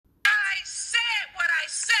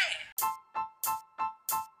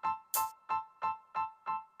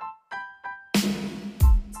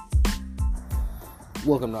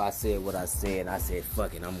Welcome to I Said What I Said. I said,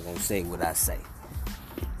 fuck it, I'm going to say what I say.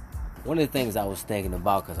 One of the things I was thinking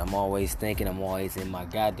about, because I'm always thinking, I'm always in my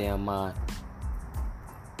goddamn mind.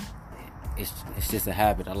 It's just a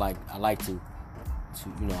habit. I like to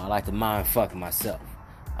I like to mind fuck myself.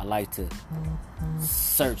 I like to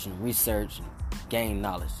search and research and gain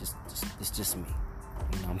knowledge. It's just me.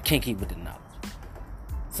 I'm kinky with the knowledge.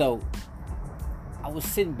 So I was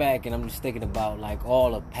sitting back and I'm just thinking about like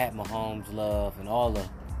all of Pat Mahomes' love and all the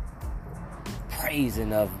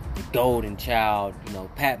praising of the golden child,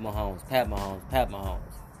 Pat Mahomes.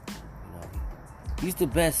 He's the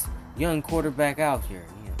best young quarterback out here,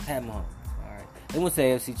 Pat Mahomes. All right, they went to the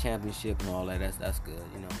AFC Championship and all that. That's good,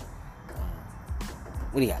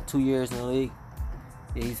 What do you got? 2 years in the league?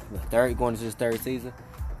 Yeah, he's going into his third season.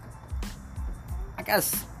 I got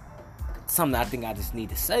something I think I just need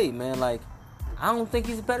to say, man. Like, I don't think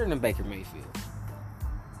he's better than Baker Mayfield.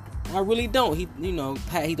 I really don't.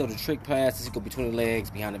 Pat, he throw the trick passes. He go between the legs,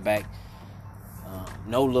 behind the back.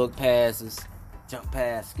 No look passes, jump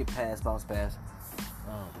pass, skip pass, bounce pass.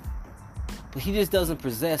 But he just doesn't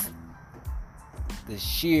possess the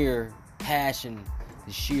sheer passion,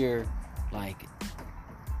 the sheer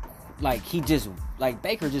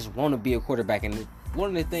Baker just want to be a quarterback. And one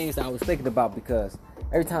of the things that I was thinking about, because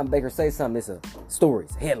every time Baker says something, it's a story,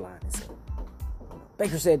 it's a headline.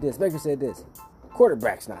 Baker said this.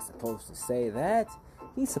 Quarterback's not supposed to say that.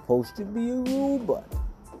 He's supposed to be a robot.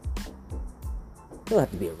 He don't have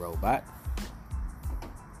to be a robot.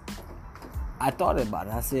 I thought about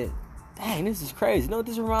it. I said, dang, this is crazy. You know what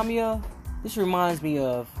this reminds me of? This reminds me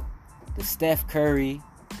of the Steph Curry,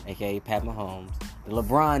 a.k.a. Pat Mahomes, the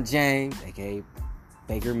Lebron James, a.k.a.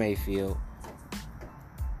 Baker Mayfield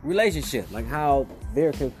relationship. Like how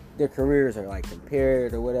their careers are like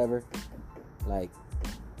compared or whatever. Like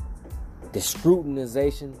the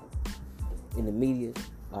scrutinization in the media,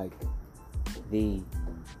 like this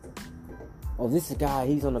guy,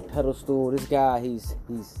 he's on a pedestal. This guy, he's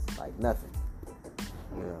like nothing.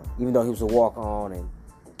 Even though he was a walk-on and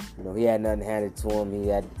he had nothing handed to him, he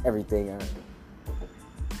had everything earned.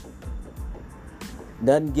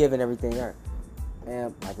 Nothing given, everything earned.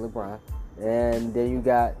 And like LeBron. And then you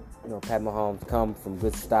got Pat Mahomes, come from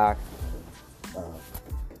good stock.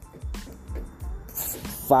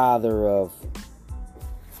 Father of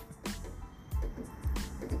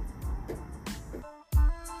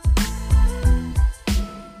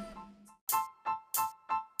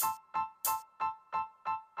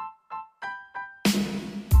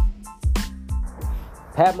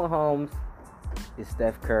Pat Mahomes is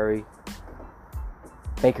Steph Curry.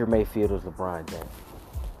 Baker Mayfield is LeBron James.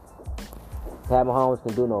 Pat Mahomes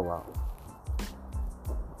can do no wrong.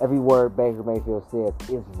 Every word Baker Mayfield says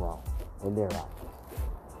is wrong in their eyes.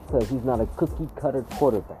 Because he's not a cookie cutter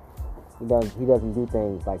quarterback. He doesn't do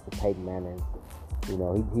things like the Peyton Manning.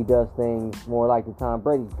 He does things more like the Tom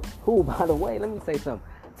Brady. Who, by the way, let me say something.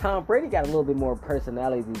 Tom Brady got a little bit more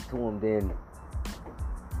personality to him than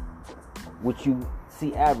what you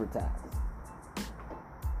see advertised.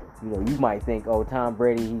 You might think, Tom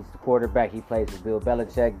Brady, he's the quarterback. He plays with Bill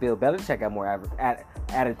Belichick. Bill Belichick got more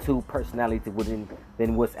attitude, personality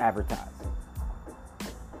than what's advertised.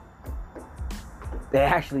 They're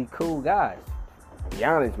actually cool guys, to be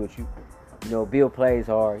honest with you. Bill plays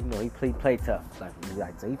hard. He play tough.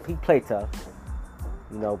 He play tough.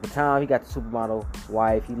 But Tom, he got the supermodel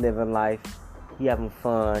wife. He living life. He having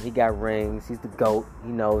fun. He got rings. He's the GOAT.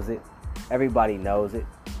 He knows it. Everybody knows it.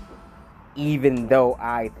 Even though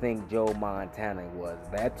I think Joe Montana was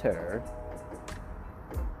better.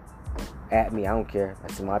 At me, I don't care.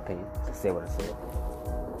 That's in my opinion. I say what I said.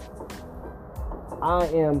 I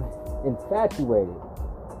am infatuated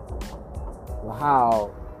with how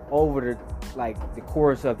over the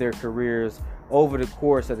course of their careers, over the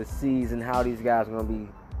course of the season, how these guys are going to be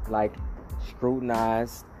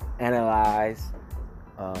scrutinized, analyzed,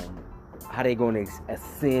 how they going to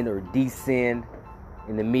ascend or descend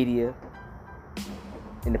in the media,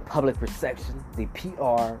 in the public perception, the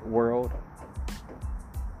PR world.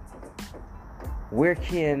 Where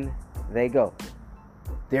can they go?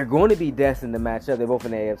 They're going to be destined to match up. They're both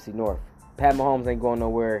in the AFC North. Pat Mahomes ain't going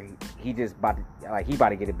nowhere. He just about to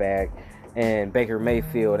get a bag. And Baker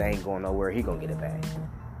Mayfield ain't going nowhere. He gonna get a bag.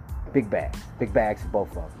 Big bags for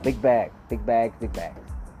both of them. Big bags.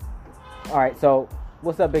 All right. So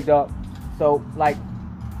what's up, big dog? So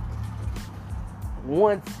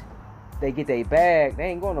once they get their bag, they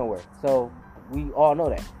ain't going nowhere. So we all know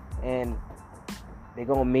that. And they're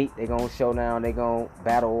gonna meet. They're gonna showdown. They're gonna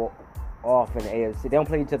battle off in the AFC. They don't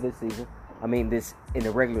play each other this season. I mean, this in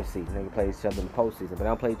the regular season. They can play each other in the postseason. But they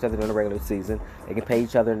don't play each other in the regular season. They can play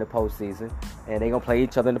each other in the postseason. And they're going to play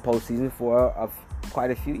each other in the postseason for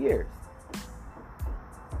quite a few years.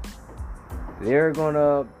 They're going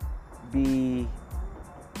to be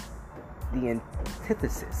the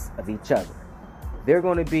antithesis of each other. They're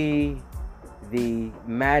going to be the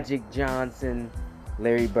Magic Johnson,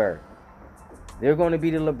 Larry Bird. They're going to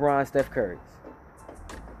be the LeBron, Steph Currys.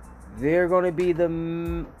 They're going to be the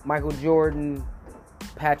Michael Jordan,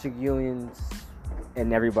 Patrick Ewings,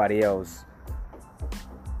 and everybody else.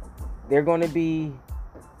 They're going to be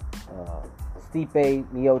Stipe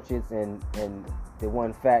Miocic and the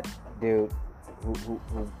one fat dude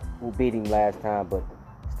who beat him last time. But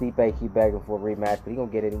Stipe keep begging for a rematch, but he going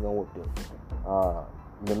to get it. He going to whoop dude.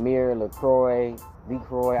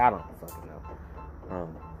 LeCroy, I don't fucking know.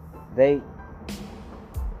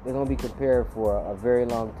 They're going to be compared for a very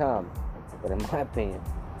long time. But in my opinion,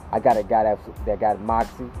 I got a guy that got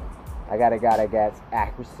moxie. I got a guy that got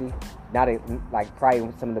accuracy. Like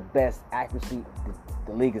probably some of the best accuracy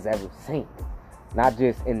the league has ever seen. Not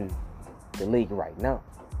just in the league right now.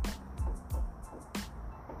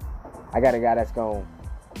 I got a guy that's going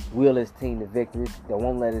to wheel his team to victories, that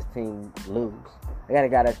won't let his team lose. I got a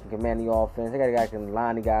guy that can command the offense. I got a guy that can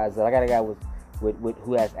line the guys up. I got a guy with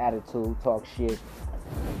who has attitude, talk shit,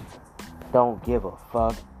 don't give a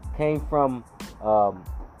fuck. Came from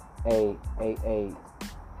a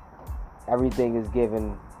everything is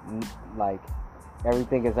given, like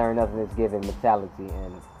everything is earned, nothing is given mentality,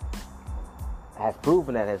 and has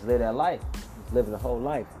proven that, has lived that life. He's living the whole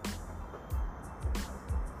life.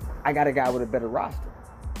 I got a guy with a better roster.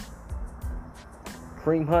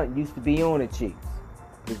 Kareem Hunt used to be on the Chiefs.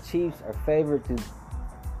 The Chiefs are favored to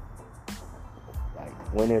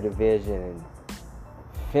win their division and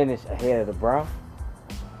finish ahead of the Browns.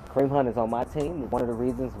 Kareem Hunt is on my team. One of the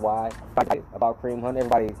reasons why about Kareem Hunt,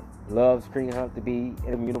 everybody loves Kareem Hunt to be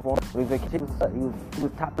in a uniform. He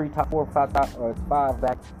was top 3, top 4, 5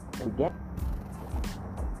 back in the game.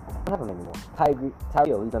 I don't have him anymore.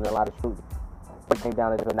 Tyreek, he's under a lot of scrutiny. It came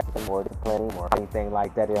down to nothing more disciplining or anything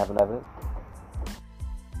like that. They have evidence.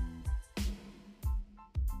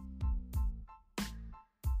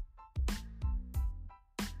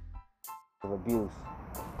 Of abuse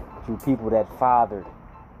to people that fathered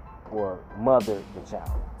or mothered the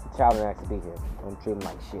child. The child didn't actually be here. Don't treat him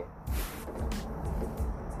like shit.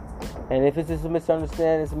 And if it's just a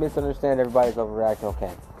misunderstanding, it's a misunderstanding. Everybody's overreacting.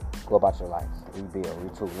 Okay, go about your lives. Rebuild,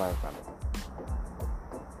 retool, learn from it.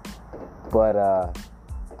 But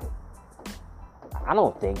I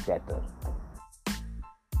don't think that the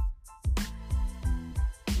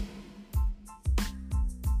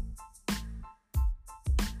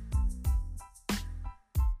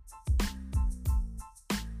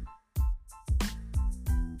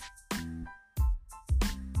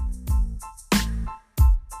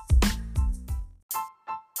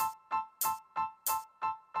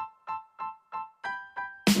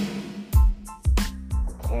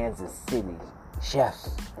Kansas City Chiefs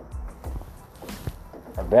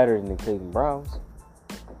are better than the Cleveland Browns.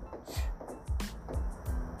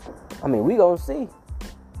 I mean, we gonna see.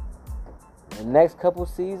 The next couple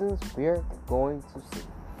seasons, we're going to see.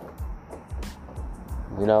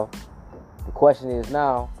 You know, the question is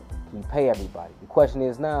now, can you pay everybody? The question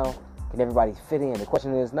is now, can everybody fit in? The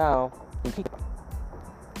question is now, can you keep?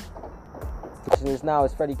 The question is now,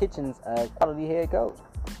 is Freddie Kitchens a quality head coach?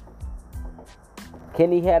 Can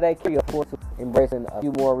he have that carry forward to embracing a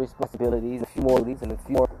few more responsibilities, a few more duties, and a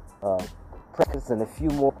few more practice, and a few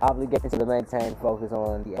more obligations to maintain focus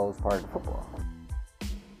on the old part of football?